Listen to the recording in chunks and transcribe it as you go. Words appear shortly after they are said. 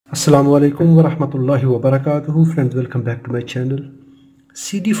Assalamu alaikum wa rahmatullahi wa barakatuhu. Friends, welcome back to my channel.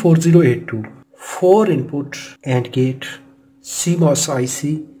 CD4082 4 input AND gate CMOS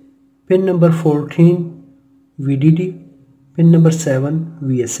IC, pin number 14 VDD, pin number 7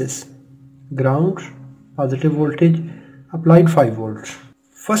 VSS, ground positive voltage applied 5 volts.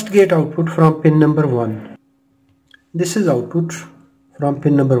 First gate output from pin number 1. This is output from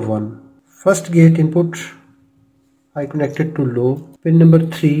pin number 1. First gate input I connected to low. Pin number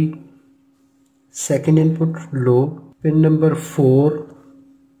 3, second input low. Pin number 4,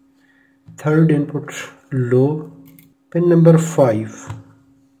 third input low. Pin number 5,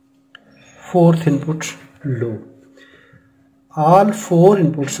 fourth input low. All 4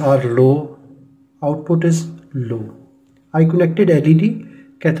 inputs are low, output is low. I connected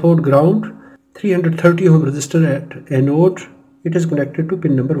LED, cathode ground, 330 ohm resistor at anode. It is connected to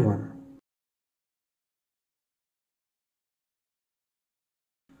pin number 1.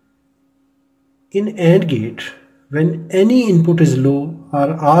 In AND gate, when any input is low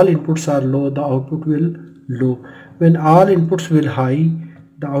or all inputs are low, the output will low. When all inputs will high,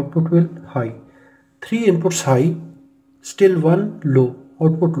 the output will high. 3 inputs high, still 1 low,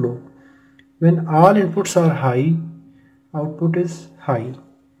 output low. When all inputs are high, output is high.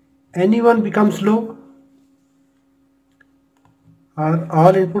 Any one becomes low or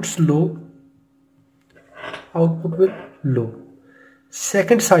all inputs low, output will low.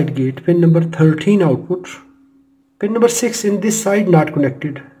 Second side gate, pin number 13 output. Pin number 6 in this side not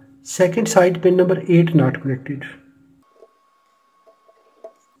connected. Second side, pin number 8 not connected.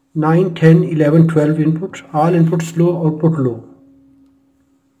 9, 10, 11, 12 input. All inputs low, output low.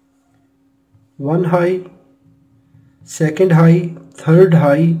 1 high, second high, third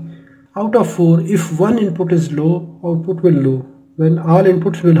high. Out of 4, if one input is low, output will low. When all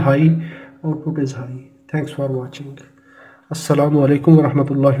inputs will high, output is high. Thanks for watching. Assalamu alaikum wa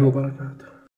rahmatullahi wa barakatuh.